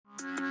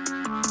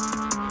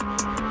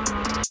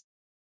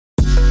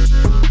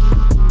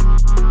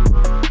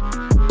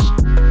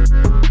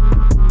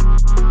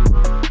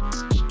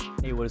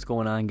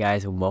going on,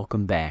 guys, and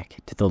welcome back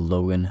to the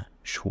Logan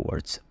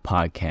Schwartz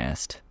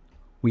Podcast.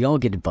 We all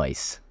get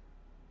advice.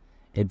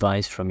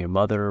 Advice from your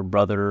mother,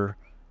 brother,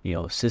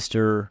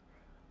 sister,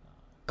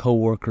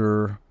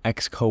 coworker,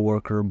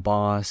 ex-coworker,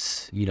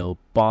 boss,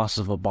 boss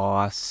of a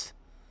boss.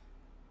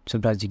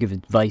 Sometimes you give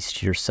advice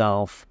to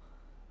yourself.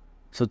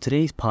 So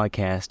today's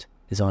podcast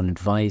is on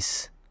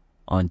advice,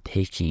 on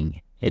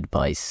taking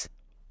advice.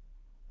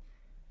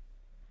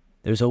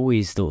 There's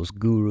always those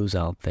gurus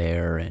out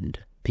there and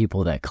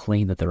people that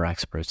claim that they're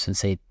experts and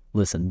say,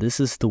 listen, this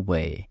is the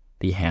way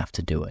that you have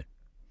to do it.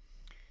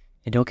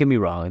 And don't get me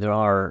wrong, there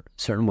are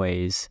certain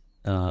ways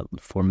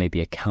for maybe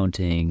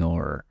accounting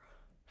or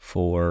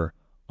for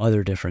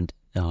other different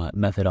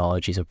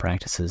methodologies or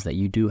practices that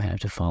you do have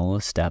to follow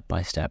a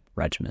step-by-step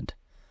regimen.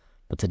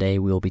 But today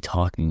we'll be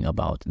talking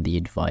about the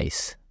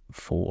advice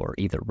for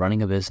either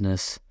running a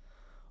business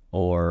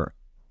or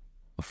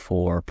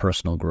for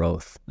personal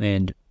growth.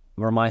 And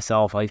for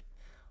myself, I've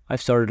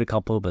started a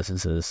couple of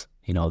businesses.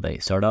 They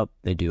start up,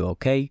 they do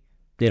okay,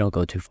 they don't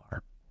go too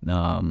far.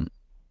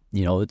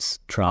 It's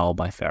trial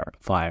by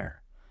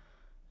fire.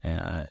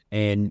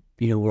 And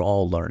we're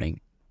all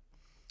learning.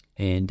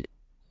 And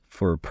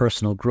for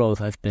personal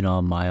growth, I've been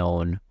on my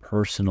own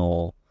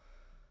personal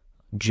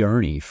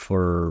journey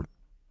for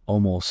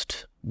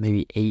almost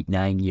maybe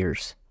 8-9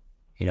 years.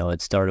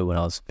 It started when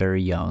I was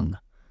very young,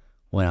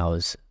 when I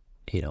was,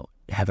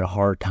 having a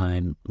hard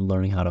time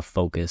learning how to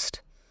focus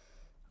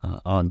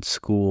on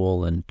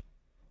school and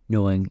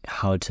knowing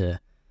how to,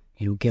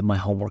 get my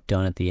homework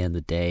done at the end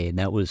of the day. And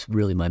that was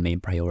really my main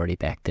priority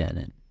back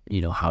then.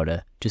 And, how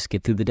to just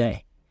get through the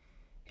day.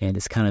 And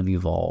it's kind of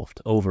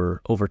evolved over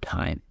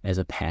time as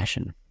a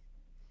passion.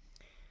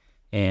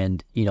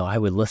 And, I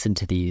would listen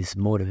to these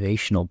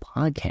motivational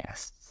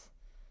podcasts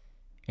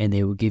and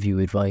they would give you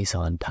advice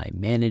on time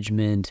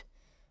management,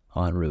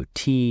 on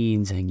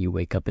routines, and you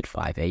wake up at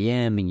 5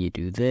 a.m. and you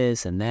do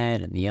this and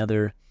that and the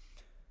other.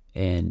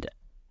 And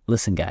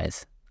listen,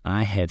 guys,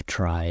 I have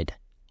tried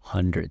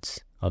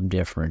hundreds of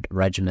different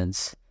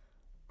regimens,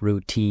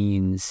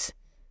 routines,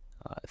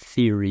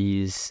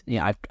 theories.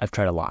 I've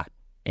tried a lot.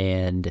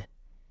 And,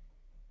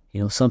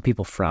 some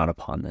people frown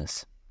upon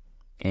this.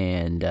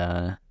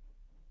 And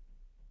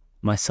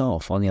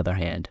myself, on the other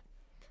hand,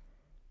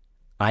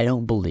 I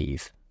don't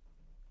believe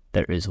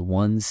there is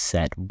one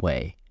set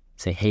way.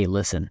 Say, hey,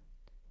 listen,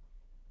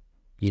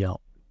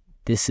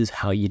 this is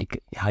how you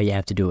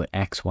have to do it,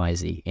 X, Y,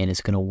 Z, and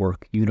it's going to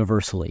work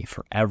universally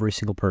for every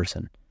single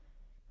person.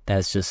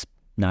 That's just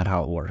not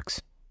how it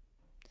works.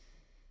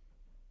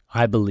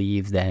 I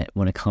believe that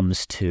when it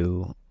comes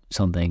to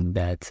something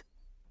that's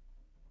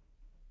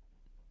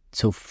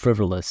so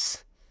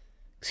frivolous,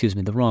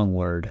 the wrong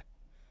word,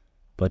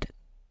 but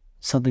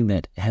something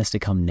that has to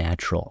come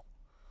natural,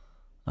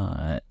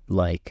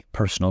 like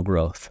personal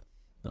growth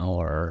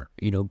or,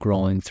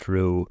 growing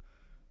through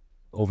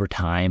over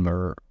time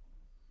or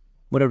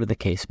whatever the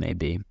case may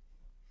be,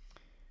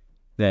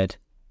 that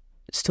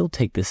still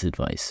take this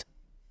advice,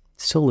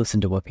 still listen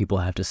to what people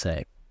have to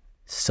say,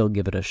 still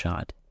give it a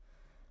shot,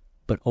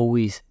 but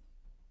always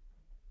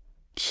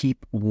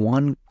keep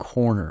one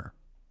corner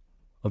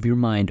of your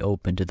mind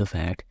open to the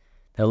fact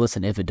that,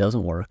 listen, if it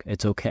doesn't work,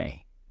 it's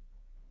okay.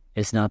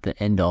 It's not the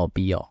end-all,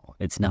 be-all.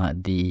 It's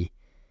not the,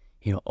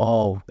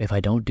 if I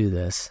don't do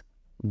this,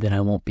 then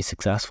I won't be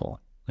successful.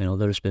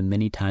 There's been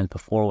many times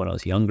before when I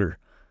was younger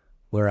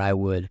where I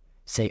would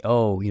say,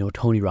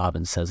 Tony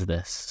Robbins says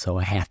this, so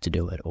I have to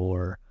do it.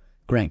 Or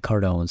Grant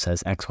Cardone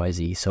says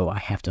XYZ, so I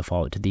have to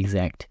follow it to the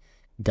exact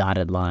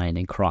dotted line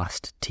and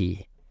crossed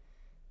T.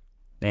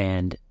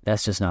 And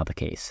that's just not the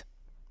case.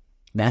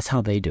 That's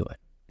how they do it.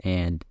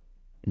 And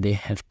they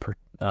have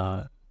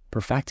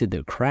perfected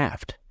their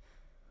craft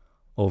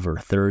over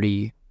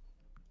 30,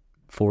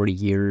 40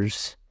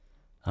 years.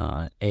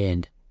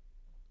 And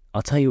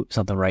I'll tell you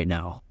something right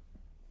now.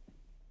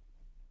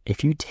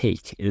 If you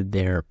take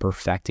their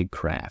perfected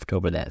craft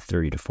over that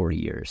 30 to 40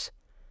 years,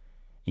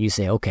 and you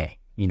say, okay,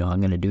 I'm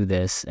going to do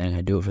this and I'm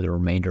going to do it for the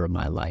remainder of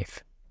my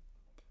life,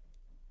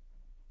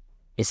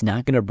 it's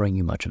not going to bring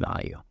you much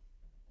value.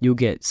 You'll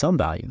get some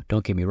value,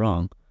 don't get me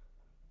wrong,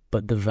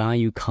 but the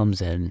value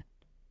comes in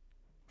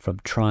from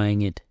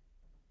trying it,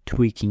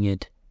 tweaking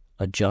it,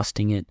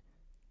 adjusting it,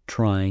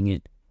 trying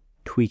it,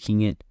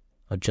 tweaking it,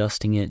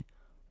 adjusting it,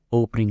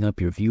 opening up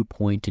your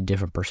viewpoint to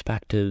different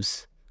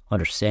perspectives,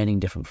 understanding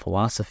different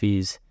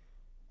philosophies.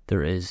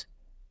 There is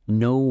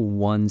no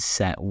one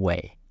set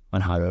way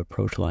on how to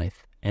approach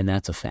life, and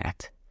that's a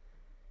fact.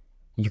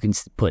 You can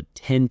put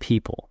 10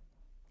 people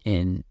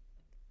in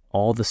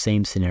all the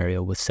same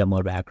scenario with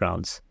similar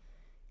backgrounds,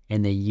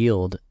 and they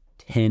yield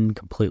 10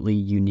 completely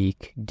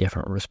unique,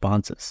 different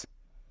responses.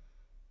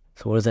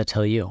 So what does that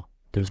tell you?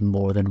 There's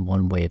more than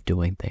one way of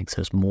doing things.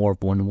 There's more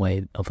of one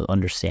way of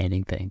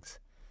understanding things.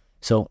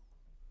 So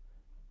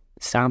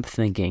stop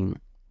thinking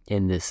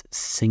in this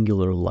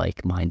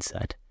singular-like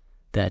mindset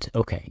that,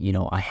 okay,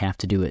 I have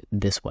to do it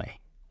this way,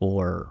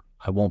 or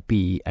I won't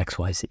be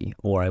XYZ,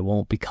 or I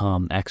won't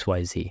become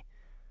XYZ.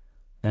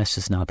 That's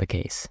just not the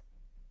case.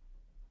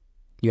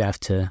 You have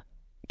to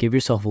Give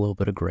yourself a little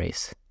bit of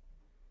grace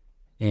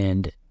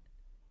and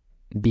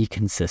be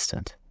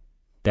consistent.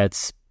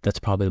 That's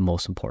probably the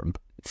most important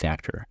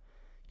factor.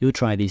 You'll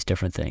try these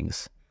different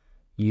things.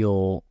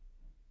 You'll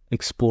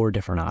explore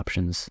different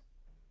options,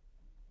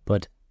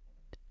 but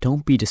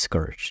don't be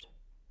discouraged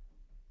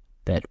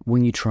that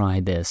when you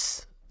try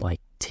this,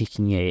 like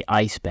taking a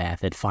ice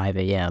bath at 5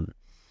 a.m.,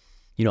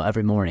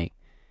 every morning,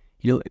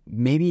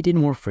 maybe it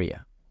didn't work for you,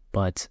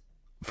 but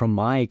from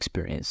my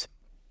experience,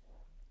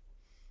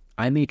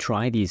 I may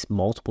try these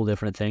multiple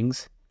different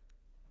things,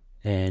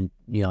 and,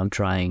 I'm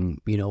trying,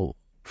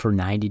 for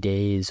 90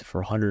 days, for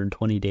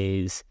 120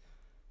 days,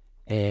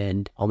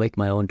 and I'll make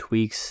my own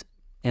tweaks,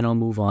 and I'll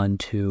move on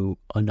to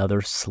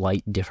another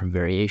slight different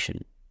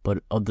variation,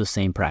 but of the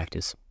same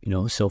practice,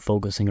 so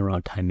focusing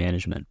around time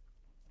management.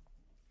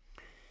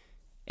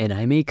 And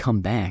I may come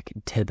back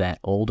to that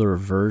older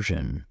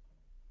version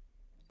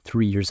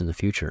 3 years in the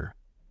future,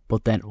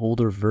 but that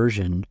older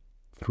version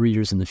 3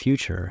 years in the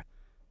future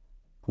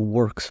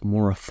works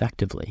more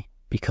effectively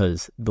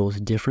because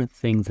those different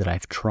things that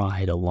I've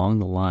tried along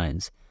the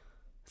lines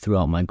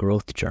throughout my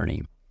growth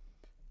journey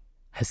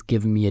has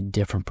given me a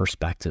different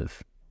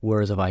perspective.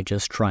 Whereas if I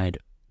just tried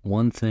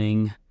one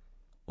thing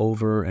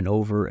over and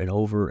over and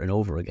over and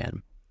over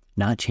again,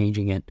 not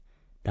changing it,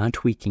 not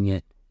tweaking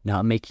it,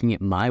 not making it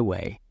my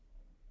way,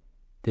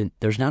 then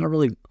there's not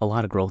really a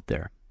lot of growth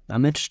there.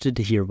 I'm interested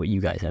to hear what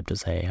you guys have to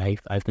say.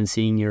 I've been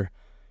seeing your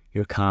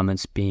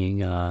comments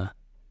being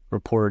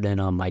reported in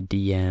on my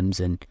DMs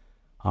and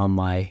on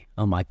my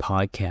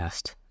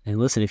podcast. And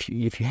listen, if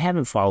you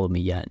haven't followed me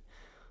yet,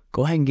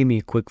 go ahead and give me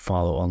a quick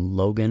follow on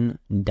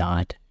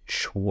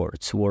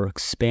Logan.Schwartz. We're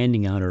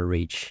expanding out our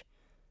reach,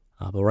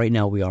 but right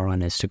now we are on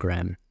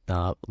Instagram.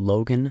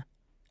 Logan,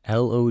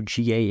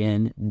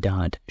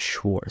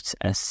 LOGAN.Schwartz,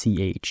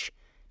 SCHWARTZ.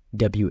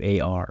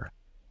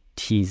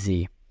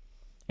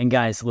 And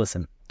guys,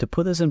 listen, to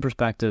put this in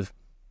perspective,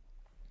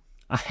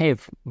 I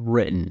have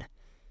written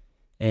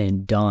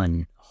and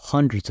done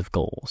hundreds of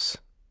goals,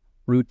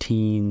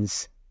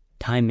 routines,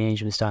 time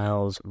management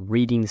styles,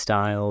 reading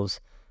styles,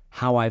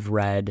 how I've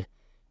read,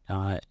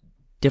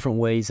 different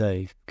ways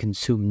I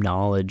consume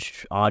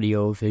knowledge,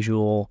 audio,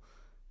 visual,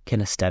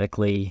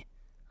 kinesthetically.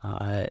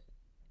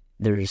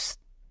 There's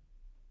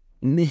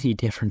many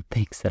different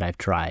things that I've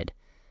tried.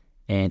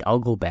 And I'll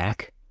go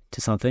back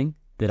to something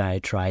that I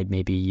tried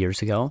maybe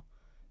years ago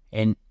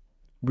and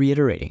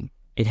reiterating,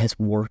 it has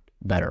worked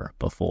better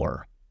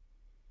before.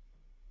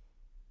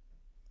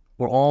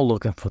 We're all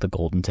looking for the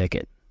golden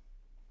ticket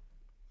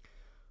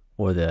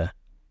or the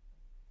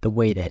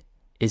way that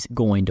is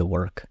going to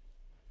work.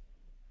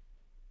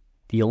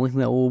 The only thing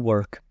that will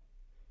work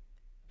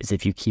is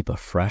if you keep a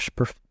fresh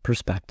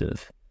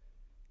perspective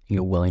and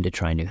you're willing to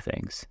try new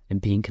things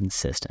and being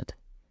consistent.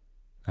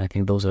 I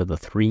think those are the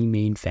three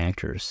main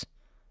factors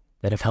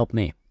that have helped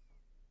me.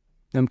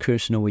 I'm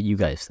curious to know what you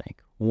guys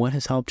think. What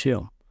has helped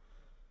you?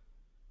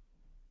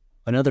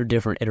 Another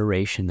different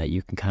iteration that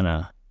you can kind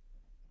of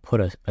put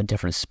a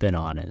different spin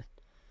on it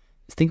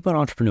is think about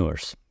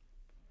entrepreneurs.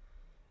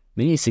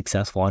 Many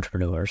successful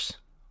entrepreneurs,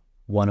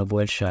 one of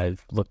which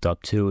I've looked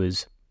up to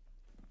is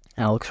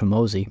Alex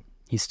Hormozi.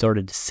 He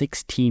started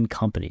 16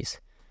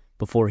 companies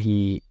before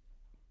he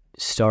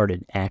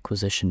started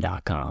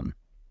acquisition.com.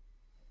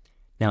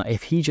 Now,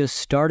 if he just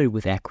started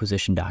with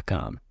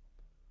acquisition.com,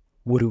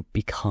 would it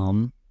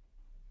become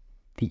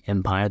the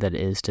empire that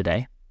it is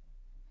today?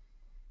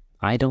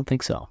 I don't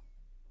think so.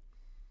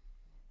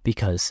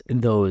 Because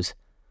those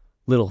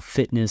little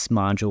fitness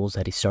modules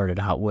that he started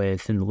out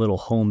with and the little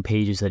home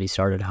pages that he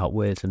started out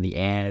with and the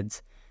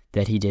ads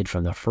that he did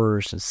from the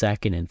first and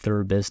second and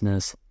third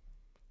business,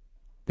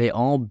 they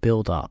all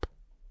build up.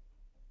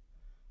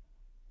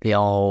 They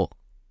all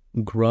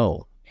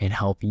grow and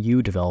help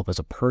you develop as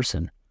a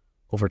person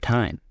over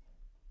time.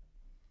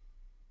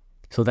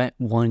 So that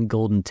one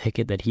golden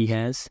ticket that he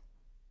has,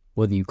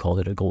 whether you called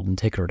it a golden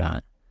ticket or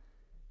not,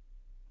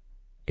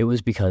 it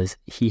was because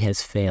he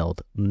has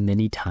failed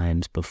many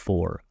times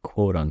before,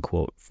 quote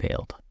unquote,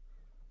 failed.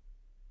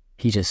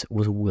 He just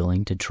was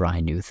willing to try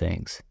new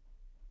things.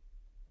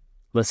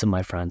 Listen,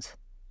 my friends,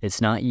 it's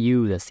not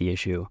you that's the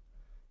issue.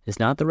 It's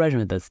not the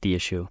regiment that's the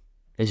issue.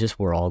 It's just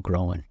we're all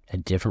growing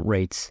at different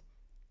rates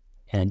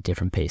and at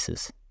different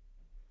paces.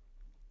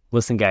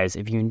 Listen, guys,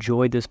 if you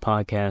enjoyed this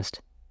podcast,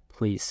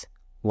 please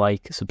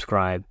like,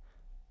 subscribe.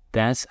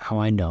 That's how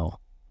I know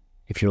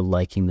if you're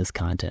liking this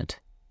content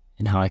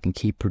and how I can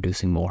keep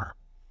producing more.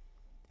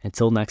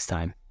 Until next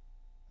time,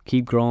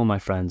 keep growing, my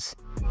friends.